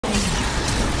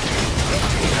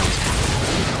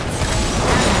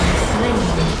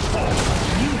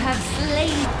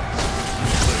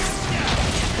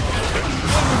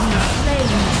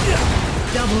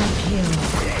Double kill.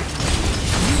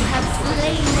 You have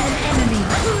slain an enemy.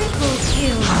 Triple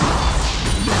kill.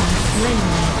 You have slain.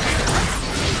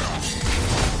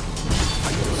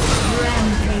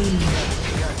 Rampage.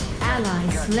 Ally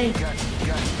slain.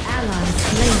 Ally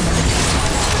slain.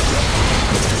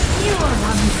 You are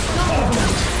unstoppable.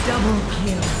 Double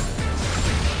kill.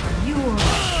 You are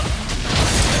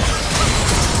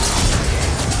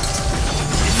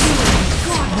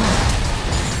godlike.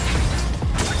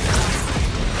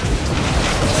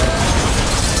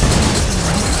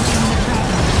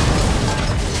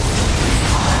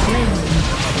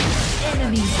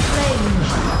 Enemy slain.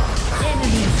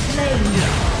 Enemy slain.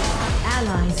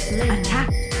 Ally slain. Attack.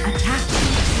 Attack.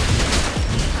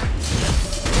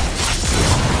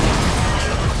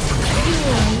 You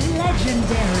are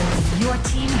legendary. Your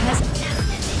team has.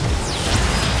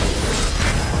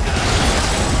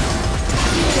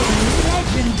 You are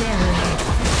legendary.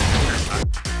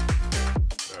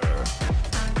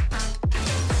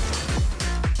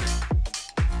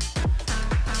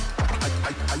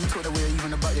 Are you taught aware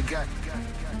even about your gut?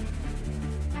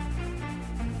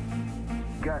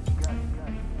 Gut.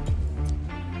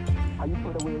 Are you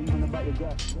taught aware even about your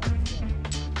gut?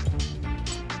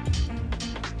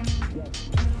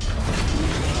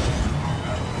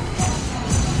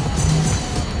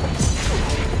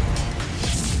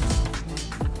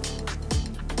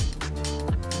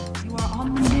 You are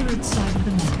on the mirrored side of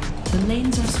the map. The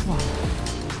lanes are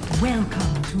swapped.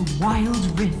 Welcome to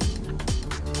Wild Rift.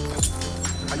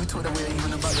 Are you taught aware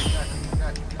even about your gut?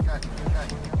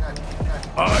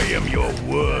 I am your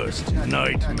worst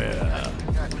nightmare.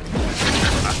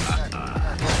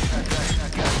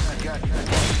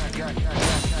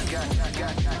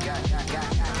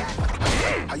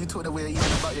 Are you taught aware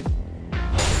even about your...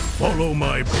 Follow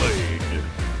my blade.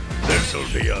 This'll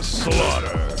be a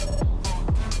slaughter.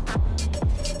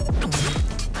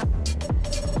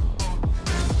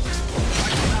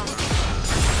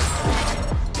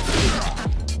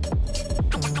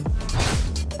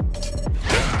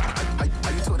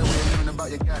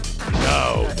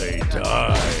 Now they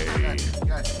die.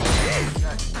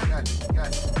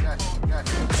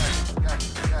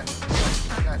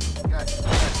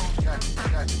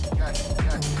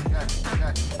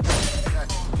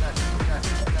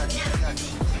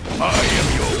 I am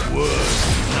your worst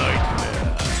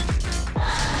nightmare.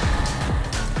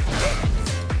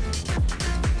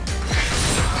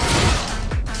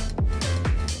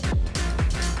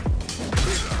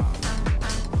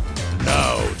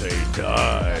 Now they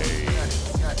die.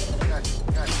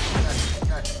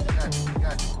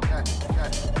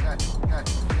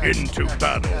 Into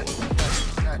battle.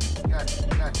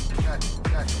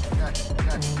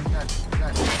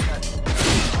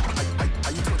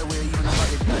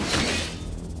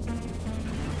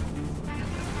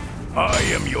 I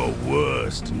am your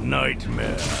worst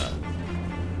nightmare.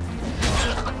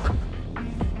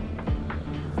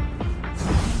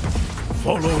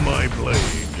 Follow my blade.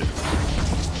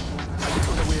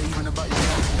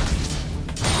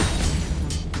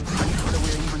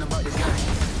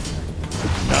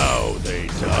 Now they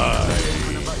die.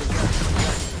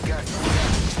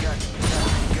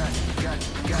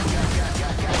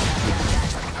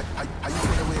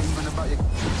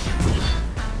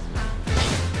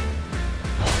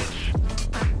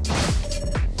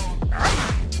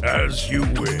 As you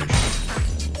wish.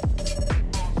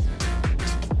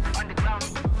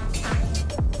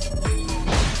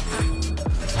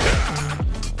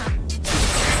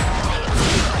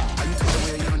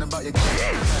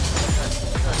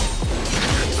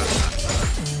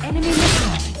 Enemy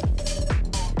missing.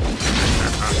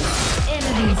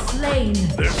 Enemy slain.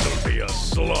 This'll be a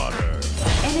slaughter.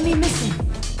 Enemy missing.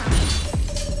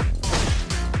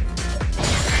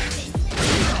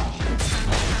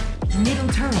 Middle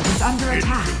turret is under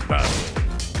attack. Into battle.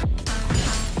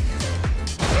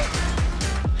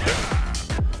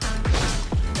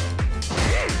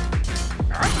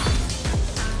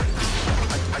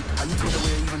 Are you taught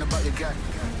aware even about your gut?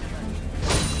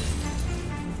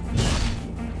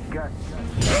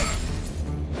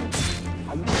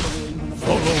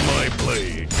 Follow my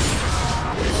blade.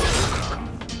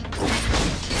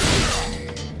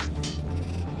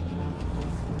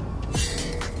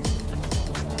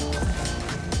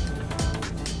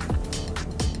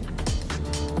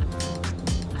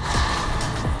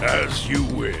 As you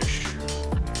wish.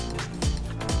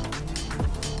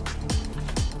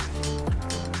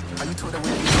 Are you taught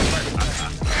aware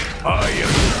I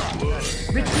am the worst.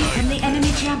 Retreat from the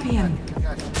enemy champion.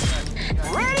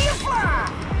 ready to fly?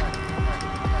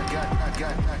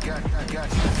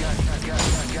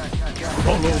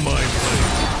 Follow my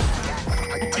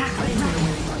blade. Attack the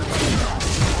enemy.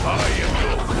 I am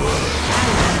your worst.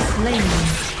 Ally slain.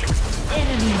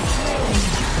 Enemy slain.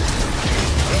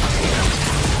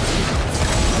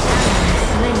 Ally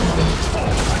slain.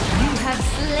 You have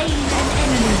slain an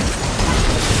enemy.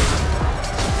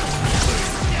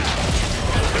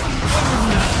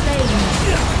 Enemy slain.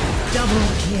 Double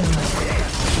kill.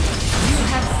 You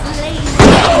have slain.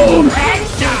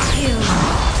 Extra kill.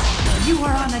 You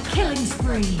are on a killing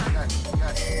spree.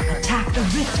 Attack the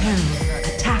Rift Herald.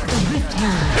 Attack the Rift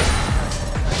Herald.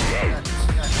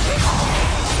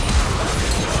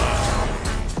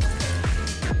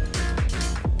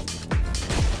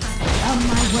 On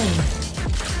my way.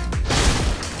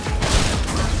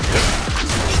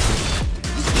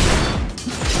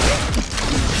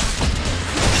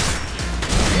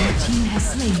 Your team has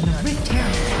slain the Rift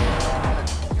Herald.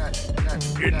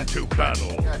 Into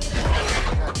battle.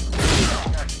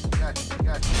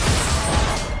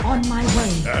 On my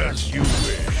way. As you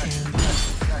wish.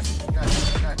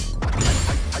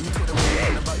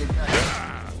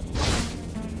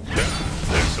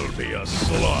 This'll be a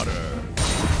slaughter.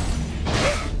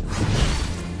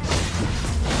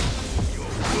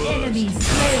 Enemy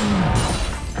slain.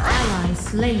 Ally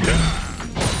slain.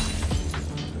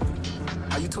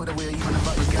 Are you told away even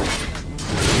about your gun?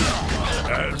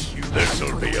 As you,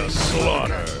 this'll be a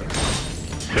slaughter.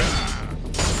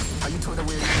 Are you told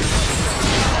away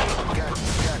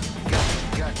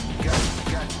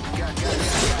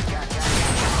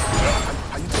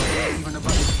even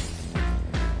about your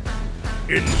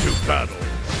Into battle.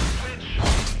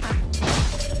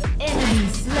 Enemy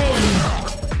slain.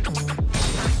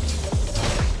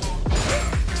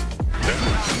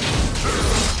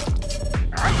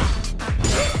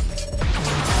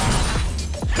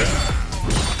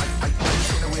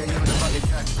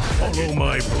 Follow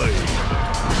my blade.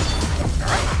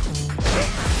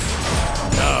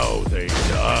 Now they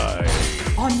die.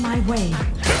 On my way.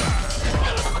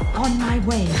 On my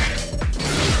way.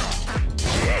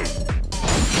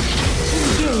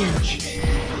 Engage.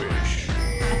 Wish.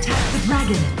 Attack the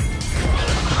dragon.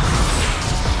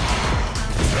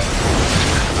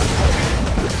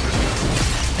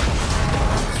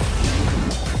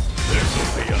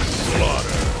 This'll be a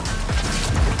slaughter.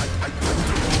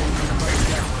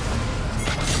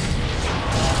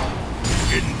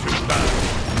 Into battle.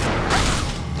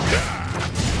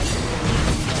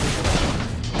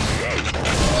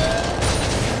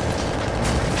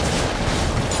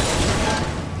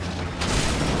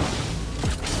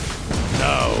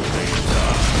 Now they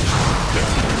die.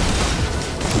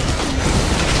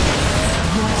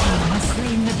 Your team has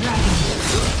slain the dragon.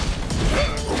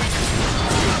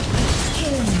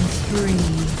 Killing spree.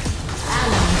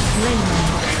 Ally slain.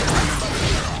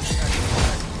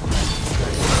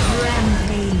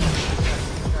 Rampage.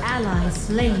 Ally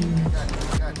slain.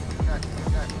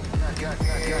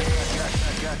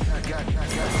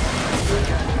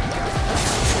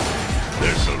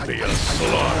 This'll be a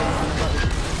slaughter.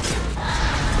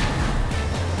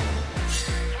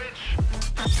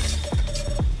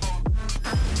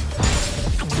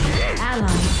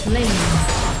 Ally slain.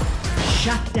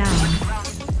 Shut down.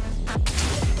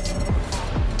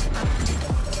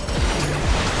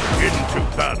 Into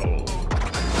battle.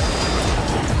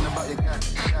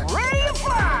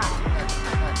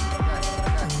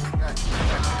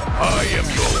 I am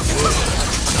your worst.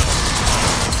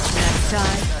 Next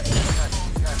time.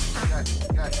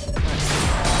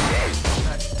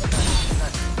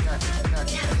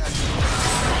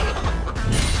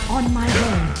 On my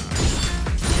way.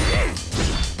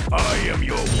 I am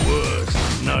your worst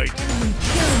nightmare. Enemy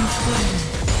killing spree.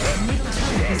 Middle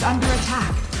turret is under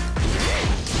attack.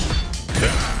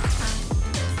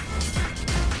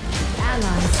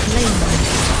 Ally slain.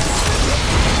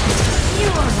 You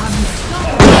are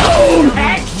unstoppable.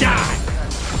 Headshot.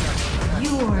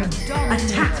 You are dominating.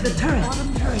 Attack the turret. Bottom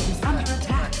turret is under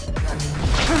attack.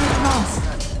 Turret lost.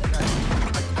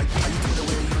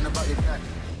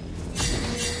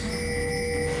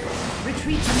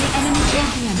 Retreat from the enemy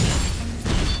champion.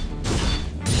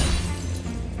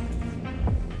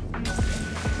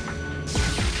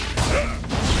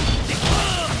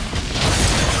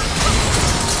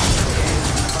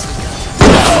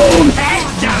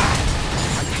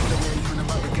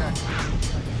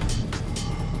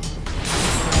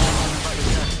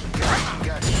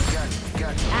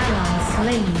 Ally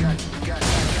slain.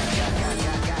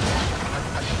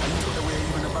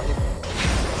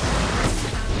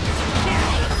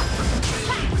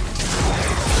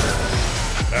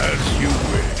 As you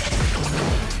wish.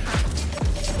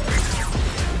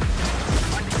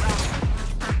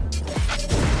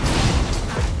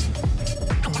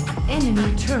 Enemy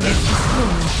turret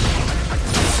destroyed.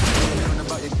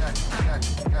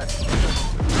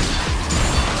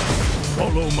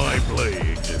 Follow my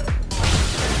blade.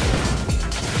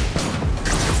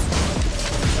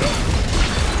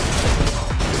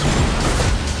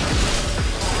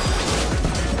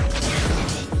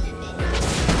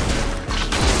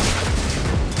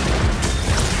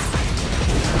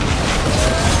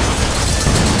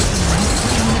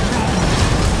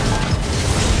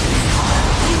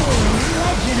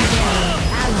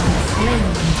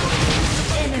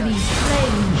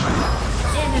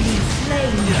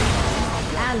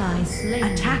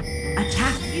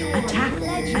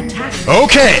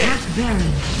 Okay.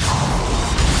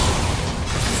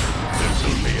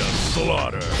 This'll be a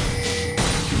slaughter.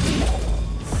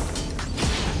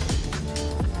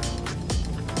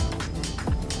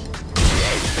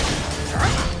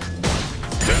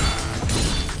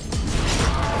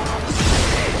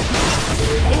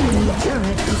 Enemy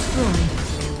turret destroyed.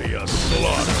 This'll be a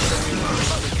slaughter.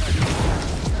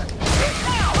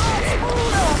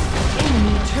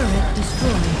 Enemy turret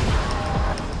destroyed.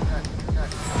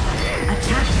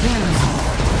 Attack Baron.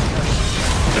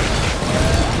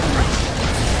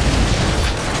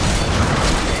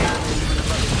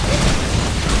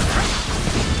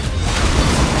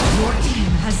 Your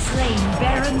team has slain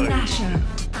Baron Nashor.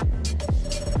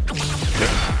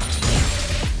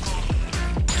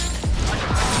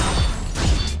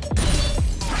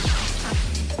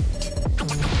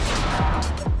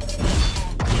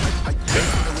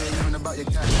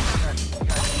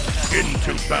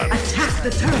 Into battle. Attack the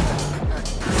turret.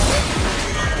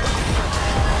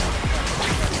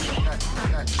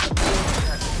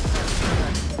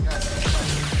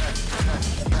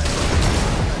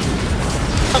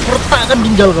 Aku retakkan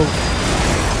ginjal kau.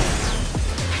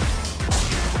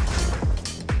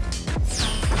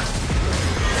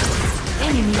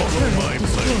 Enemy turret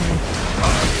destroyed.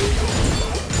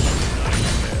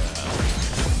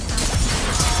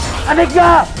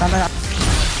 Anega.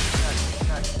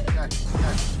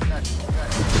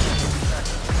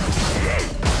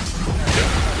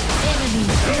 Enemy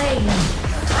slain.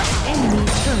 Enemy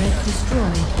turret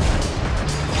destroyed.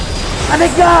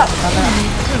 Anega. Enemy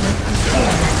turret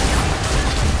destroyed.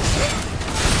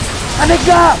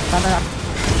 Anega. Ally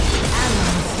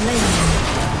slain.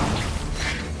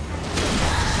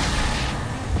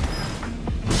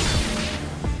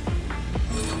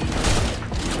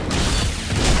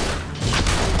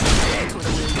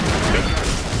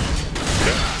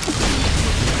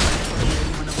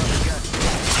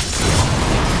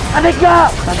 Anega.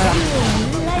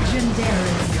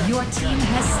 Legendary. Your team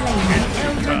has slain the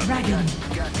Elder Dragon.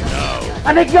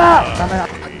 Anega.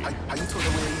 Are you told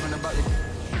away even about your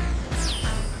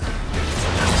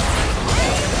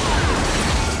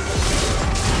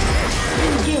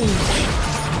Engage.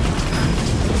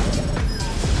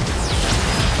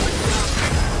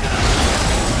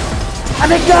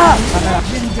 Anega.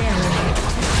 Legendary.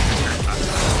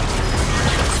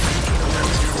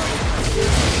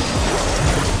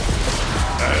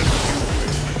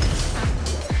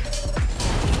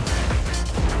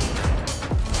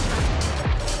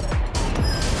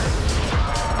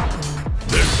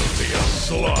 This'll be a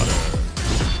slaughter.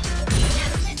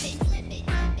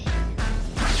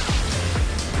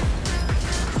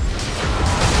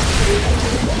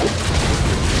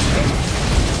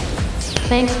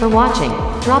 Thanks for watching.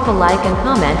 Drop a like and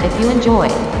comment if you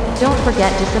enjoyed. Don't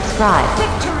forget to subscribe.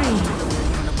 Victory.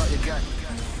 even about your gun?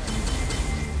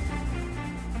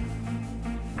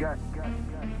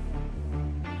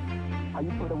 Are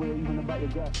you told away even about your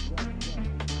gun?